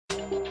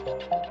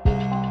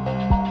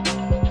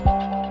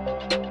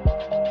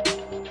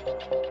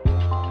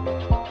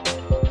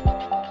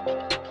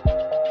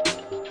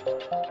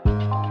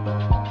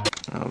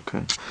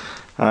Okay.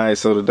 All right,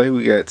 so today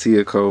we got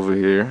Tia Culver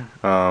here.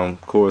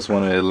 Of course,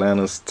 one of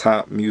Atlanta's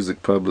top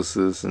music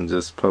publicists and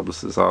just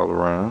publicists all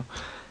around.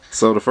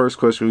 So the first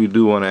question we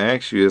do want to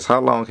ask you is, how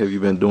long have you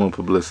been doing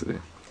publicity?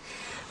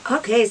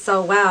 Okay,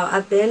 so wow,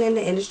 I've been in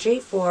the industry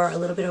for a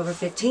little bit over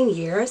 15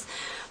 years,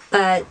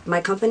 but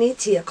my company,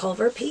 Tia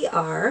Culver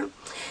PR,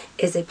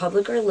 is a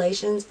public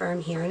relations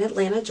firm here in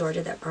Atlanta,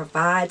 Georgia that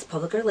provides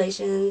public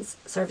relations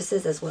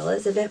services as well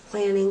as event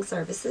planning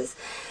services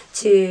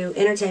to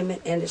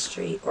entertainment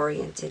industry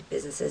oriented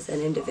businesses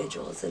and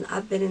individuals. And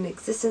I've been in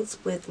existence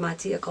with my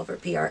Tia Culver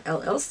PR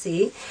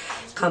LLC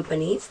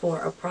company for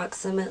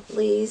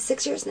approximately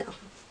 6 years now.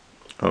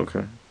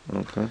 Okay.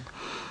 Okay.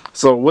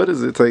 So what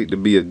does it take to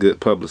be a good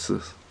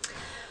publicist?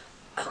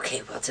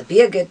 Okay, well, to be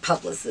a good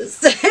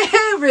publicist,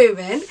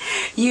 Ruben,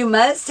 you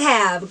must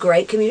have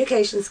great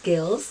communication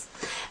skills,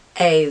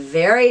 a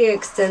very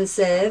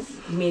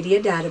extensive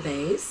media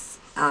database,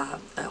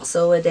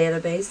 also a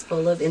database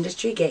full of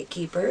industry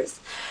gatekeepers,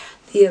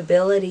 the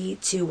ability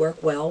to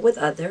work well with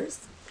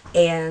others,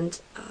 and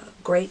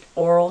great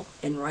oral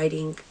and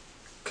writing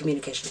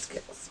communication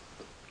skills.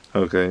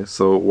 Okay,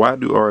 so why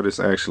do artists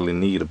actually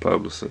need a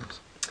publicist?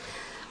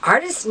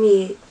 Artists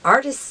need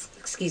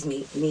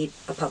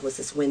a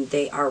publicist when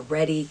they are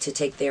ready to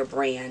take their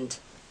brand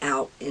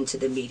out into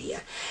the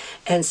media.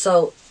 And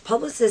so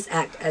publicists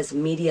act as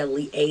media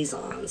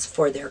liaisons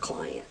for their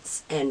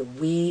clients, and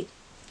we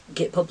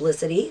get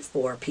publicity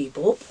for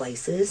people,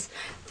 places,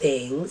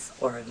 things,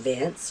 or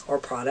events, or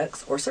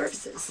products, or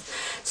services.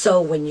 So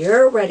when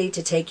you're ready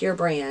to take your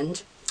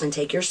brand and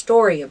take your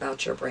story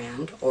about your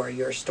brand or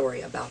your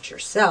story about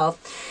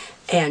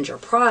yourself and your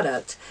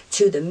product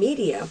to the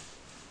media,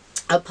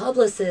 a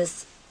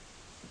publicist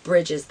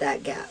bridges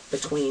that gap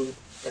between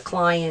the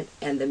client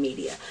and the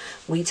media.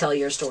 We tell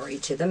your story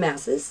to the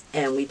masses,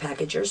 and we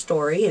package your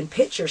story and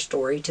pitch your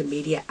story to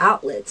media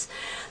outlets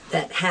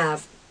that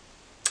have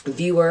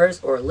viewers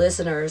or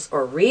listeners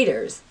or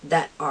readers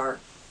that are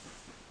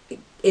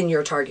in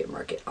your target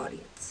market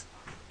audience.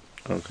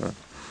 Okay.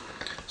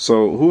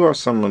 So who are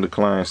some of the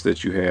clients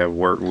that you have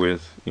worked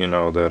with,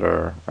 that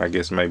are, I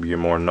guess, maybe your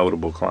more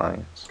notable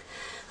clients?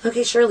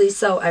 Okay, Shirley.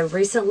 So I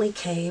recently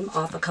came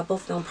off a couple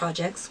film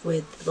projects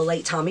with the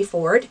late Tommy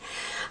Ford,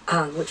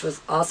 which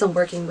was awesome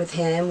working with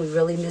him. We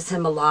really miss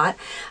him a lot.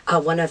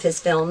 One of his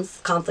films,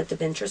 Conflict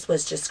of Interest,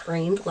 was just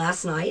screened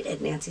last night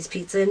at Nancy's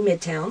Pizza in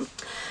Midtown.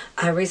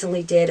 I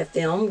recently did a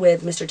film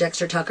with Mr.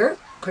 Dexter Tucker,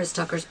 Chris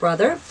Tucker's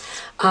brother.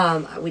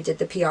 We did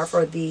the PR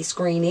for the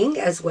screening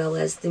as well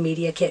as the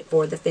media kit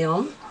for the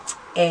film,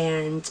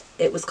 and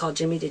it was called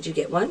Jimmy, Did You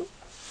Get One?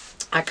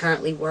 I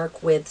currently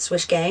work with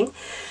Swish Gang,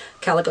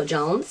 Calico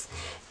Jones,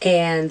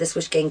 and the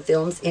Swish Gang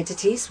Films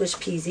entity, Swish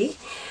Peasy.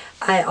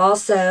 I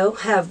also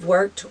have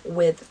worked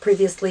with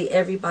previously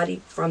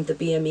everybody from the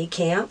BME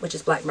camp, which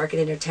is Black Market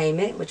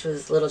Entertainment, which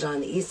was Little John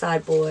and the East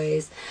Side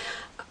Boys,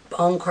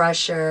 Bone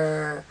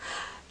Crusher,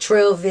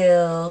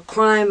 Trillville,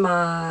 Crime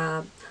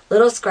Mob,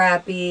 Little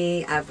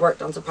Scrappy. I've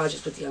worked on some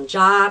projects with Young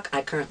Jock.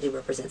 I currently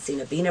represent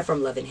Cena Bina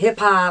from Love and Hip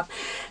Hop,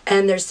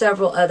 and there's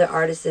several other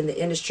artists in the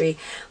industry.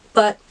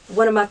 But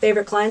one of my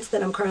favorite clients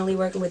that I'm currently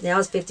working with now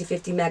is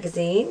 50/50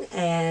 Magazine.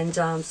 And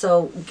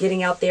so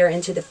getting out there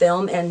into the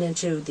film and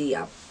into the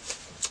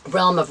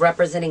realm of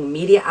representing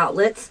media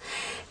outlets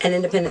and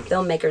independent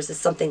filmmakers is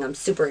something I'm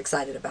super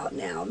excited about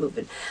now.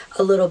 Moving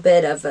a little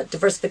bit of a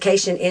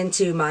diversification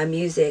into my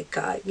music,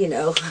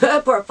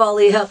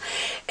 portfolio,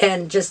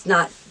 and just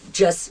not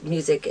just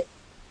music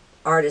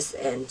artists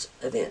and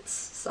events.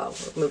 So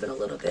we're moving a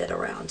little bit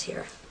around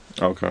here.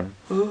 Okay.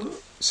 Mm-hmm.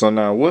 So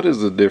now, what is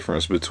the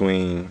difference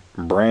between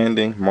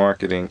branding,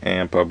 marketing,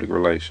 and public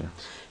relations?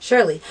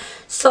 Surely.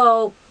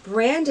 So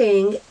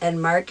branding and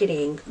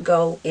marketing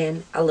go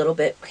in a little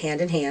bit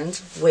hand in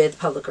hand with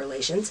public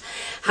relations.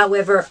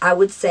 However, I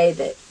would say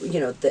that,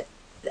 the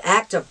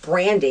act of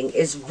branding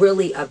is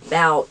really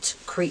about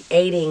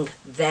creating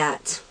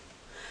that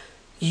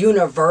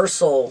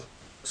universal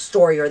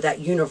story or that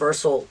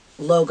universal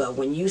logo.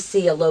 When you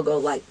see a logo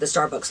like the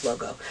Starbucks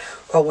logo,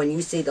 or when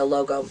you see the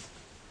logo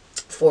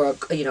for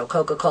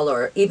Coca-Cola,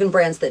 or even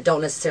brands that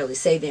don't necessarily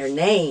say their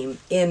name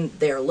in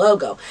their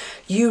logo,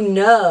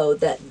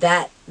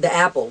 that the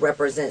apple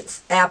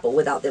represents Apple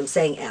without them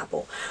saying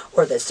Apple,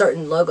 or that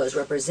certain logos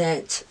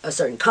represent a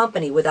certain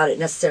company without it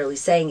necessarily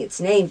saying its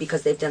name,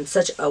 because they've done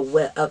such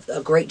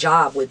a great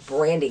job with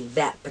branding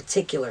that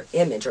particular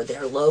image or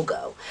their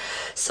logo.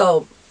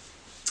 So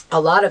a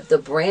lot of the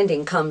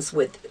branding comes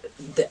with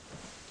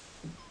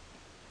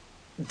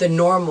the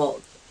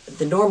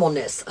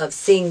normalness of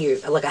seeing you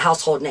like a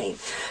household name.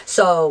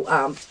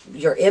 So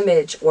your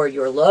image or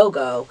your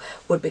logo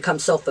would become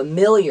so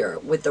familiar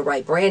with the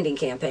right branding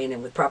campaign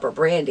and with proper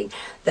branding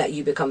that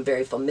you become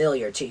very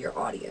familiar to your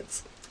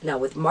audience. Now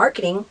with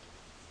marketing,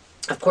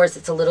 of course,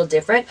 it's a little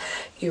different.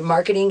 Your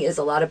marketing is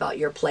a lot about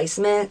your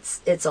placements.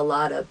 It's a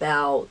lot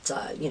about,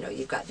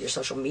 you've got your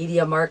social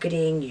media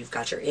marketing, you've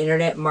got your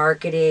internet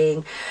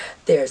marketing,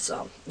 there's,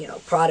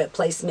 product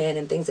placement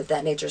and things of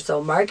that nature.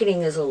 So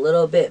marketing is a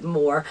little bit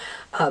more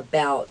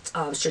about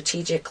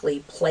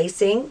strategically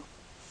placing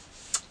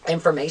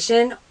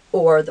information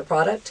or the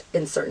product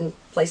in certain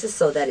places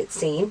so that it's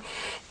seen.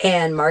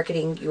 And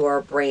marketing your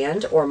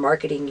brand or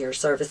marketing your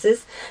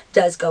services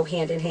does go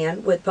hand in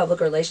hand with public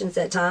relations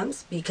at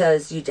times,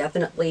 because you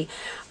definitely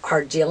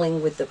are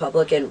dealing with the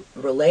public and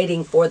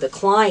relating for the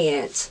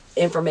client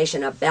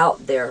information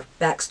about their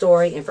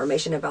backstory,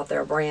 information about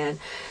their brand.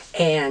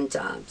 And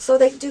so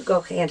they do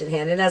go hand in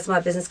hand. And as my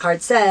business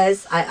card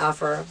says, I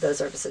offer those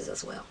services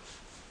as well.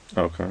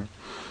 Okay.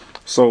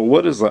 So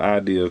what is the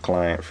ideal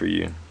client for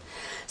you?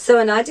 So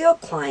an ideal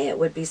client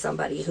would be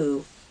somebody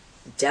who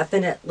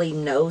definitely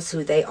knows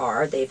who they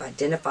are. They've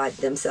identified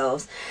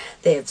themselves.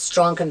 They have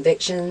strong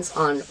convictions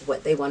on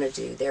what they want to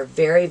do. They're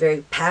very,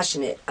 very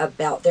passionate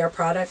about their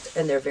product,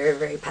 and they're very,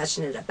 very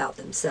passionate about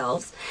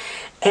themselves.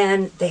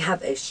 And they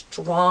have a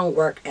strong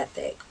work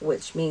ethic,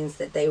 which means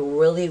that they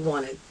really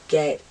want to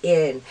get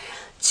in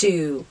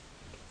to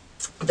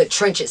the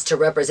trenches to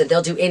represent.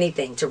 They'll do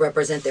anything to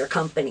represent their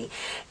company,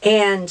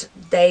 and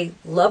they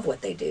love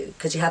what they do,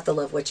 because you have to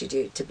love what you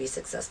do to be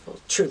successful,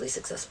 truly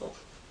successful.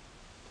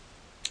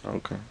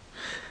 Okay.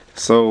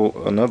 So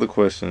another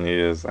question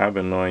is, I've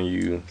been knowing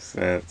you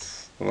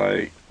since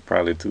like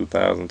probably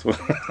 2012.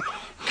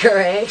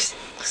 Correct.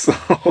 So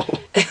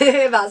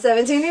About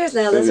 17 years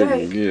now. That's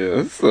right.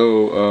 yeah.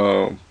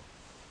 So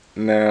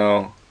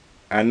now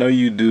I know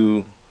you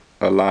do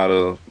a lot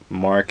of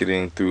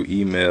marketing through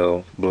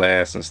email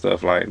blasts and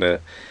stuff like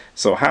that.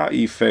 So how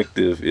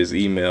effective is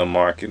email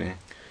marketing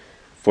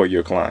for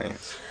your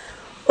clients?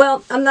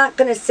 Well, I'm not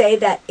going to say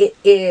that it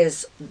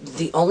is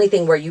the only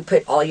thing where you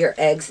put all your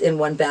eggs in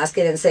one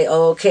basket and say,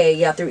 oh, okay,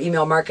 yeah, through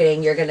email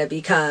marketing, you're going to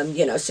become,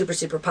 super,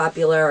 super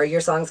popular, or your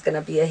song's going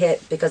to be a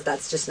hit, because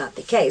that's just not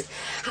the case.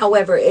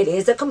 However, it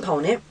is a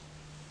component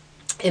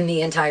in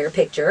the entire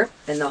picture,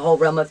 in the whole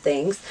realm of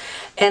things.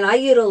 And I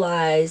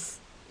utilize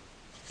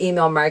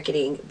email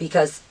marketing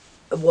because,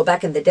 well,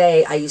 back in the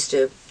day, I used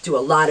to do a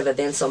lot of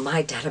events, so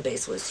my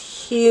database was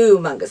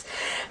humongous.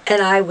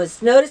 And I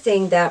was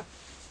noticing that,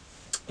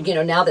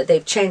 now that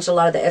they've changed a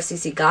lot of the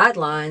FCC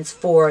guidelines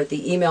for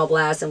the email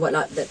blasts and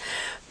whatnot,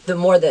 the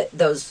more that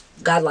those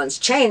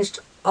guidelines changed,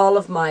 a lot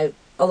of my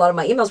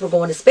emails were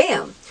going to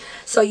spam.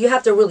 So you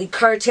have to really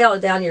curtail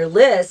down your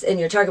list and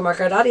your target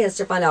market audience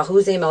to find out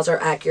whose emails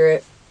are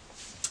accurate,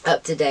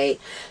 up to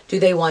date. Do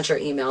they want your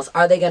emails?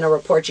 Are they going to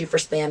report you for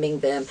spamming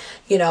them?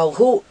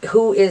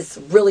 Who is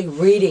really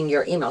reading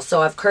your emails?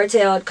 So I've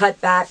curtailed, cut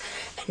back,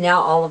 and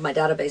now all of my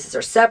databases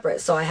are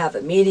separate. So I have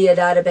a media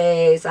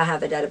database. I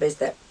have a database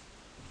that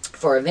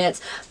for events,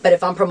 but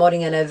if I'm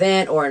promoting an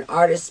event or an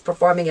artist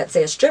performing at,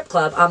 say, a strip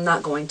club, I'm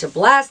not going to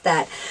blast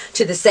that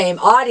to the same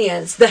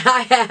audience that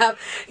I have,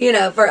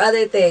 for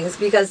other things,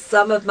 because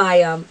some of my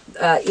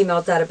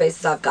email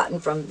databases I've gotten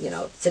from,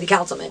 city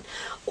councilmen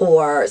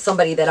or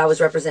somebody that I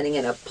was representing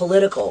in a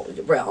political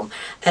realm.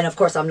 And of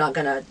course, I'm not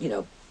going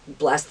to,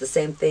 blast the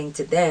same thing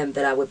to them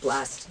that I would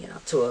blast,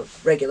 to a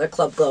regular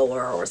club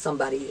goer or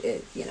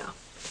somebody,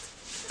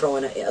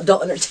 throwing an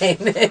adult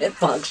entertainment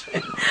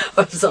function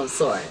of some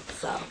sort.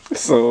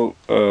 So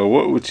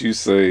what would you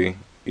say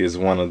is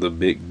one of the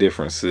big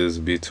differences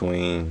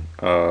between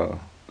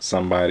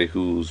somebody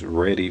who's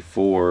ready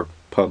for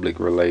public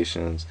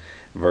relations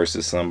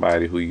versus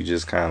somebody who you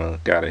just kind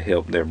of got to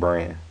help their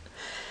brand?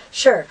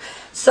 Sure.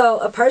 So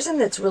a person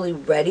that's really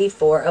ready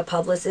for a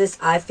publicist,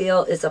 I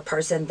feel, is a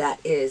person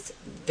that is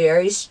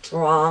very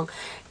strong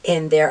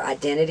in their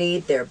identity.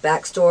 Their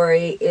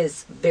backstory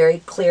is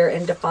very clear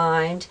and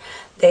defined.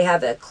 They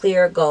have a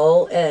clear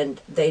goal, and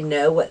they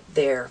know what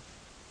their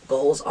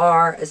goals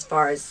are as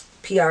far as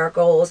PR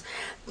goals.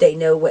 They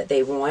know what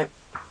they want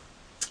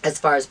as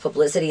far as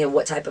publicity and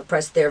what type of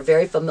press. They're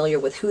very familiar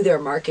with who their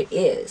market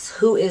is,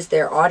 who is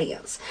their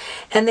audience.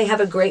 And they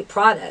have a great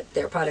product.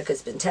 Their product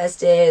has been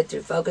tested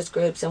through focus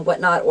groups and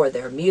whatnot, or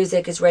their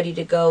music is ready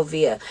to go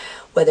via,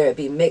 whether it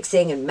be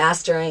mixing and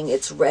mastering,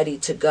 it's ready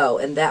to go.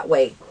 And that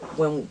way,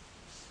 when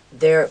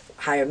they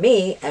hire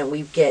me and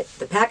we get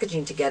the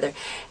packaging together,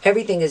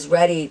 everything is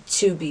ready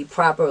to be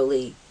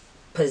properly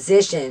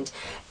positioned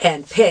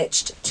and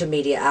pitched to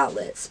media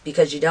outlets,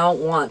 because you don't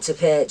want to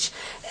pitch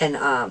and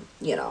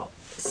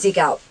seek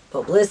out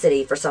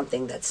publicity for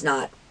something that's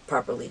not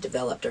properly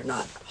developed or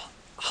not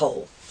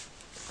whole.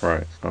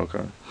 Right.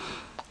 Okay.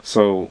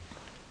 So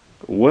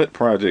what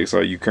projects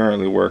are you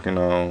currently working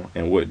on,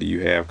 and what do you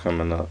have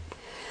coming up?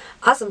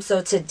 Awesome.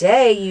 So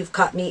today you've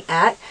caught me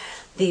at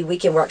the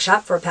weekend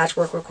workshop for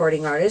patchwork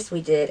recording artists.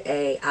 We did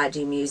a I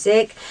Do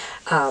Music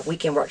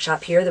weekend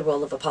workshop here, the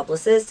role of a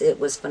publicist. It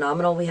was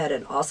phenomenal. We had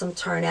an awesome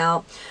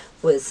turnout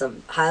with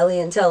some highly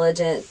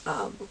intelligent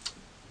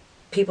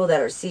people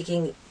that are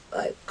seeking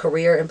a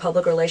career in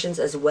public relations,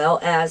 as well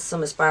as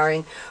some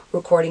aspiring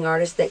recording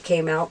artists that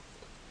came out.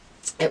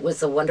 It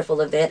was a wonderful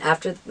event.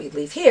 After we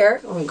leave here,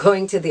 I'm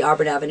going to the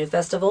Auburn Avenue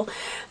Festival.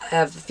 I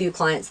have a few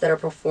clients that are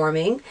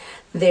performing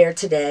there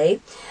today.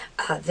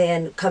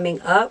 Then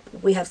coming up,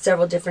 we have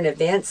several different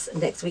events.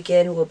 Next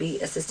weekend, we'll be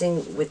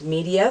assisting with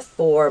media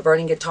for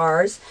Burning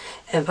Guitars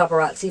and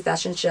Paparazzi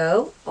Fashion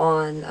Show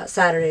on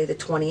Saturday the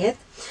 20th.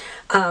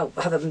 I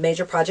have a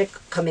major project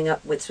coming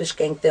up with Swish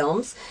Gang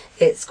Films.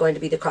 It's going to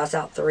be the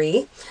Crossout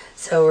 3.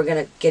 So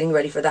we're getting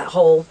ready for that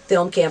whole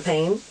film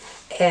campaign.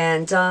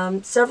 And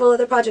several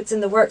other projects in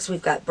the works.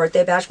 We've got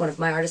Birthday Bash. One of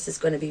my artists is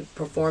going to be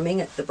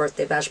performing at the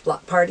Birthday Bash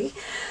block party.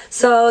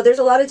 So there's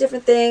a lot of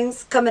different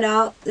things coming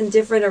out in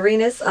different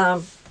arenas.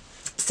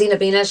 Cena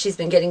Bina, she's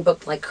been getting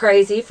booked like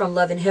crazy from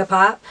Love and Hip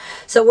Hop.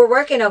 So we're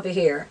working over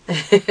here.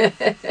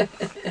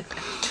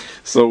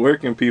 So where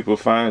can people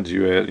find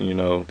you at,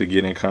 to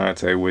get in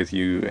contact with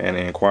you and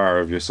inquire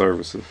of your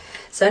services?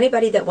 So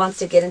anybody that wants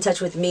to get in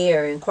touch with me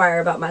or inquire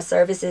about my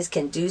services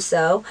can do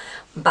so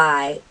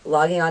by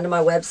logging onto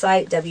my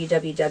website,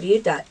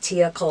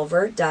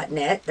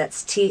 www.tiaculver.net.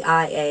 That's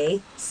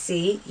TIACULV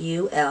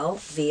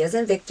as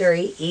in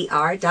victory,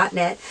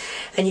 ER.net.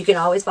 And you can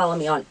always follow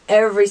me on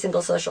every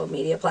single social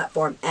media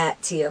platform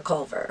at Tia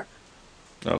Culver.